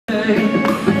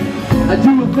thing. I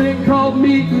do a thing called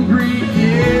meet and greet,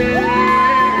 yeah.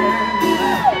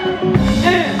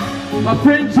 And my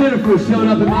friend Jennifer showed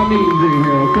up at my meet and greet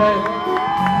here, okay?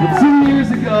 And 2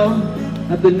 years ago,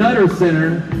 at the Nutter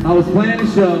Center, I was playing a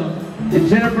show, and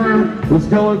Jennifer was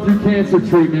going through cancer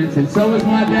treatments, and so was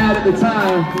my dad at the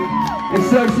time. And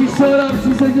so she showed up,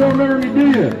 she said, "You don't remember me,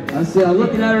 do you?" I said, I'm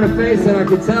looking at her in the face, and I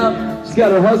could tell she's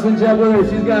got her husband Jeff with her,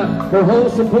 she's got her whole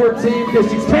support team, because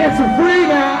she's cancer-free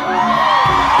now.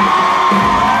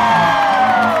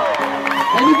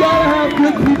 And you gotta have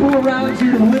good people around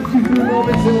you to lift you through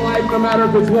moments in life, no matter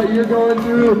if it's what you're going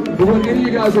through or what any of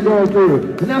you guys are going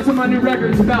through. And that's what my new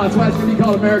record is about. That's why it's gonna be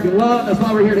called American Love. That's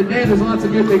why we're here today. There's lots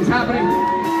of good things happening.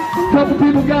 A couple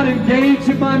people got engaged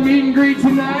at my meet and greet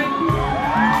tonight.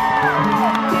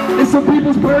 And some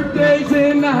people's birthdays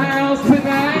in the house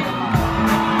tonight.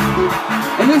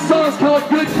 And this song's called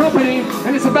Good Company,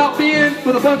 and it's about being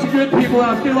with a bunch of good people,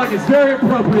 and I feel like it's very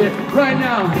appropriate right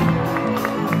now.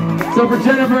 So for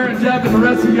Jennifer and Jeff and the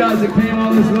rest of you guys that came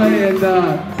all this way, and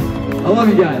I love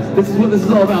you guys. This is what this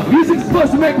is all about. Music's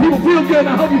supposed to make people feel good, and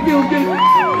I hope you feel good.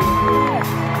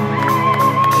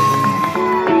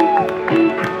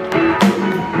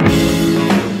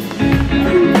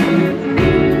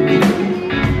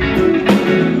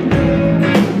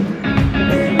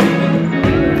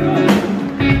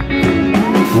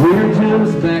 We're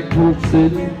just back home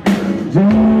sitting,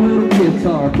 doing a little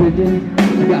guitar picking.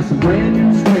 I got some brand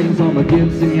new strings on my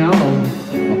Gibson, y'all.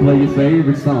 I'll play your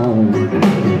favorite song.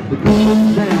 The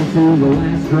cool's down to the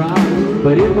last drop,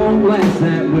 but it won't last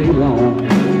that way long,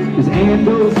 'cause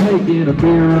Ando's making a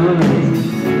beer run.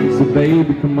 So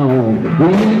baby, come on, we're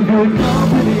in good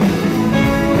company.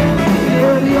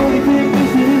 Yeah, the only thing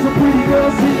missing is a pretty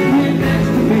girl sitting here next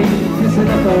to me, kissing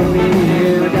up on me,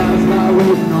 and I gotta start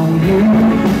waiting on you.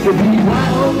 So be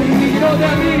right on me, you know what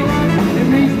that means? It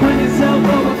means bring yourself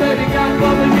over, baby, got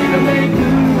company to make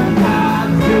good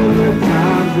times,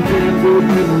 and then good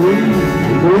memories.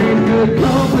 We're in good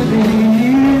company,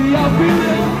 y'all feel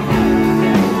it?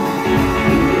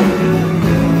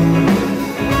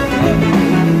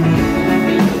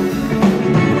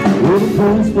 Well, the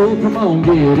pool's full, come on,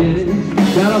 get in it.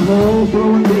 Got a hole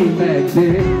throwing beanbags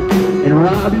in it. And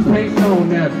Robbie's painting on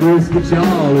that brisket,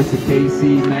 y'all. It's a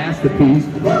KC masterpiece.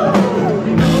 Whoa!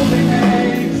 You know they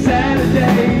make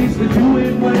Saturdays for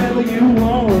doing whatever you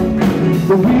want.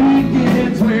 The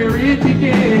weekends where it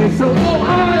begins. So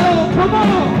Ohio, come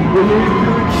on! We're in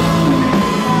good company.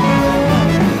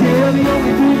 Yeah, the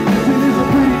only difference is a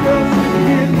pretty girl sitting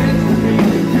here next to me,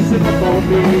 kissing up on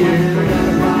me, and I got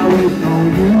a fire waiting on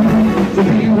you. So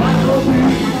be wide open.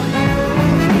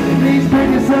 Please bring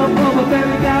yourself over,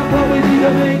 baby, got what we need to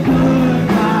make good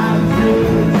times,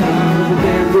 and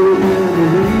damn good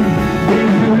memories, in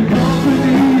good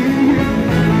company.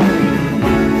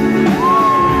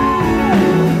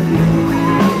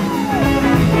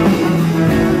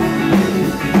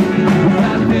 We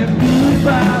got them good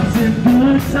vibes and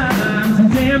good times and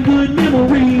damn good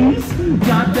memories.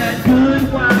 Got that good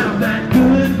wine, that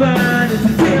good vine. It's a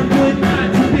damn good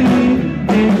night to be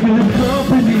in good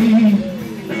company.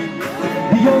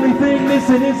 The only thing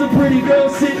missing is a pretty girl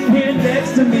sitting here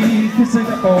next to me, kissing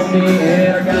up on me,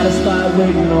 and I got a spot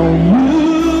waiting on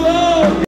you.